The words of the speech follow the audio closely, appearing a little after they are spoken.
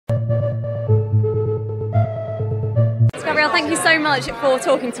Gabrielle, thank you so much for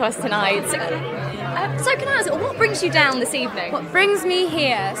talking to us tonight. So can I ask, what brings you down this evening? What brings me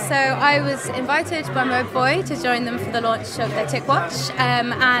here? So I was invited by Mobvoi to join them for the launch of their TikWatch,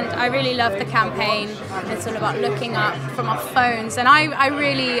 and I really love the campaign. It's all about looking up from our phones, and I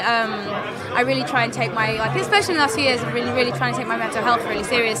really try and take my, like, especially in the last few years, I'm really trying to take my mental health really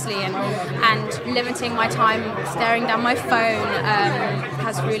seriously, and limiting my time staring down my phone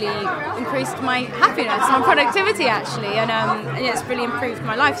has really increased my happiness, my productivity actually, and it's really improved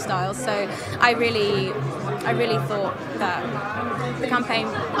my lifestyle. So I really thought that the campaign,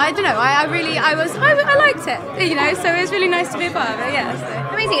 I don't know, I liked it, you know, so it was really nice to be a part of it, yeah.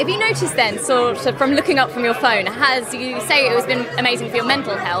 So. Amazing. Have you noticed then, sort of from looking up from your phone, has, you say it has been amazing for your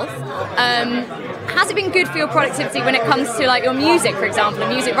mental health, has it been good for your productivity when it comes to like your music, for example,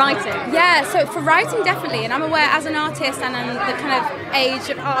 and music writing? Yeah, so for writing definitely, and I'm aware as an artist and in the kind of age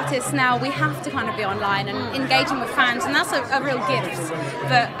of artists now, we have to kind of be online and engaging with fans, and that's a real gift.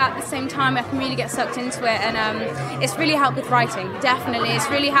 But at the same time, I can really get sucked into it, and it's really helped with writing, definitely. It's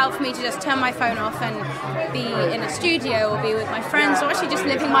really helped for me to just turn my phone off and be in a studio or be with my friends, or actually just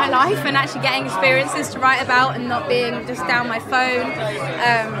living my life and actually getting experiences to write about and not being just down my phone.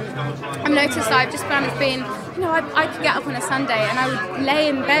 I've noticed that I've just kind of been, you know, I could get up on a Sunday and I would lay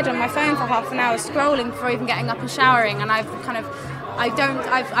in bed on my phone for half an hour scrolling before even getting up and showering, and I've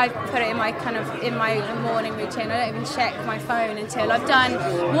put it in my morning routine. I don't even check my phone until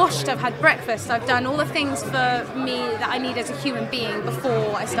I've washed, I've had breakfast, I've done all the things for me that I need as a human being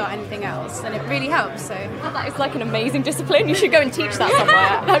before I start anything else, and it really helps. So that is like an amazing discipline. You should go and teach that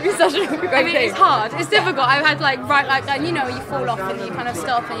somewhere. That'd be such a great thing. It's hard, it's difficult. I've had and you know, you fall off and you kind of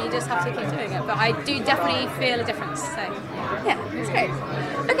stop and you just have to keep doing it, but I do definitely feel a difference, so yeah, it's great.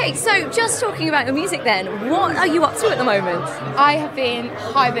 Okay, so just talking about your music then, what are you up to at the moment? I have been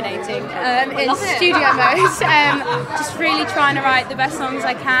hibernating in studio mode, just really trying to write the best songs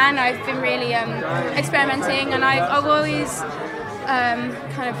I can. I've been really experimenting, and I've always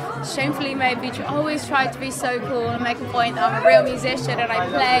kind of shamefully maybe always tried to be so cool and make a point that I'm a real musician and I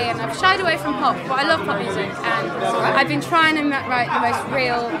play, and I've shied away from pop, but I love pop music, and I've been trying to write the most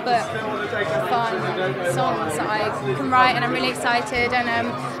real but fun songs that I can write, and I'm really excited, and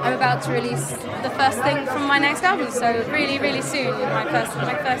I'm about to release the first thing from my next album, so really soon my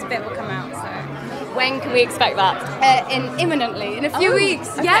first bit will come out. So when can we expect that? Imminently, in a few weeks.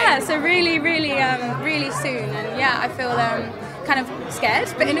 Okay. Yeah, so really soon, and yeah, I feel kind of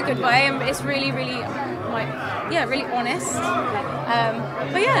scared, but in a good way, and it's really really honest.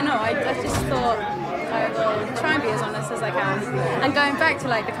 But yeah, no, I just thought I will try and be as honest as I can. And going back to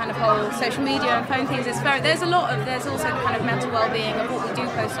like the kind of whole social media and phone things, there's also the kind of mental well-being of what we do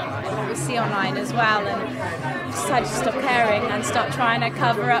post online, what we see online as well, and I decided to stop caring and stop trying to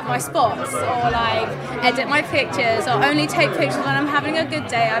cover up my spots or like edit my pictures or only take pictures when I'm having a good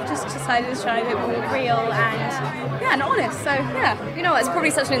day. I've just decided to try a bit more real and honest, so yeah. You know, it's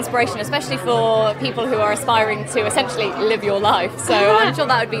probably such an inspiration, especially for people who are aspiring to essentially live your life, so yeah. I'm sure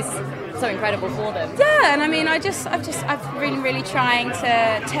that would be so incredible for them. Yeah, and I mean, I've really trying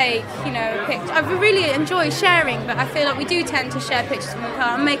to take, you know, pictures. I really enjoy sharing, but I feel like we do tend to share pictures from the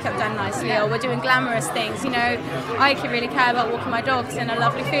car, makeup done nicely, or we're doing glamorous things. You know, I can really care about walking my dogs in a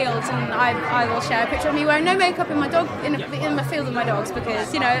lovely field, and I will share a picture of me wearing no makeup in my my field with my dogs,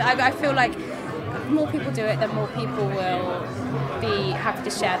 because, you know, I feel like more people do it, then more people will be happy to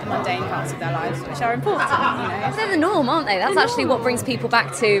share the mundane parts of their lives, which are important, you know. They're the norm, aren't they? That's actually what brings people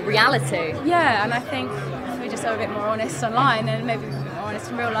back to reality. Yeah, and I think if we just are a bit more honest online and maybe a bit more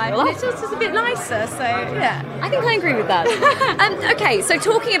honest in real life, and it's just a bit nicer, so yeah. I think I agree with that. Okay, so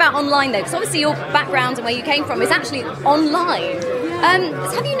talking about online though, because obviously your background and where you came from is actually online.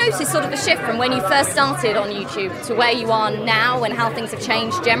 Have you noticed sort of a shift from when you first started on YouTube to where you are now, and how things have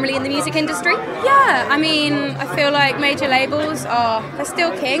changed generally in the music industry? Yeah, I mean, I feel like major labels they're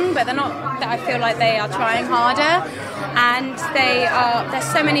still king, but they're not, that I feel like they are trying harder, and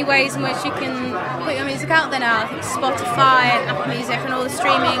there's so many ways in which you can put your music out there now. I think Spotify and Apple Music and all the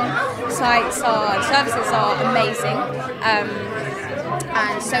streaming sites and services are amazing.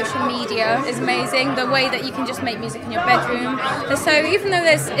 And social media is amazing, the way that you can just make music in your bedroom. And so even though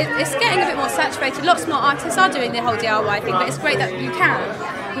it's getting a bit more saturated, lots more artists are doing the whole DIY thing, but it's great that you can.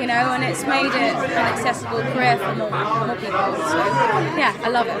 you know, and it's made it an accessible career for more people. So yeah, I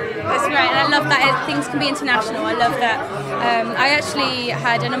love it. It's great, and I love that things can be international. I love that. I actually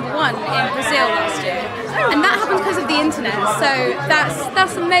had a #1 in Brazil last year, and that happened because of the internet. So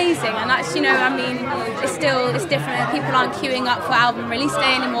that's amazing, and that's, you know, I mean, it's different. People aren't queuing up for album release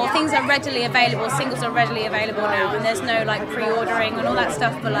day anymore. Things are readily available. Singles are readily available now, and there's no like pre-ordering and all that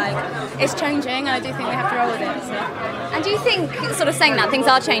stuff. But like, it's changing, and I do think we have to roll with it. So. And do you think, sort of saying that, things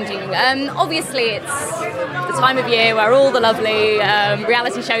are changing? Obviously, it's the time of year where all the lovely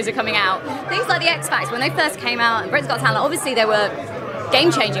reality shows are coming out. Things like the X Factor, when they first came out, and Britain's Got Talent, obviously they were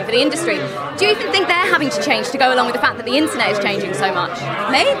game-changing for the industry. Do you think they're having to change to go along with the fact that the internet is changing so much?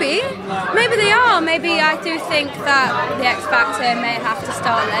 Maybe they are. Maybe I do think that the X Factor may have to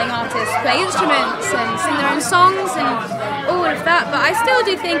start letting artists play instruments and sing their own songs and all of that. But I still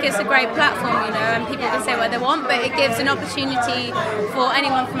do think it's a great platform, you know, and people can say what they want, but it gives an opportunity for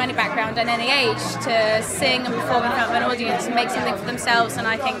anyone from any background and any age to sing and perform in front of an audience and make something for themselves. And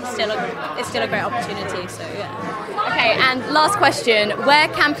I think it's still a great opportunity. So yeah. Okay, and last question, where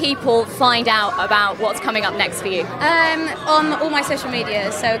can people find out about what's coming up next for you? On all my social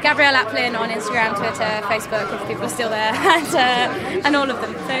media, so Gabrielle Aplin on Instagram, Twitter, Facebook, if people are still there, and all of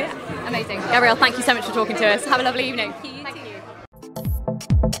them. So yeah. Amazing. Gabrielle, thank you so much for talking to us. Have a lovely evening.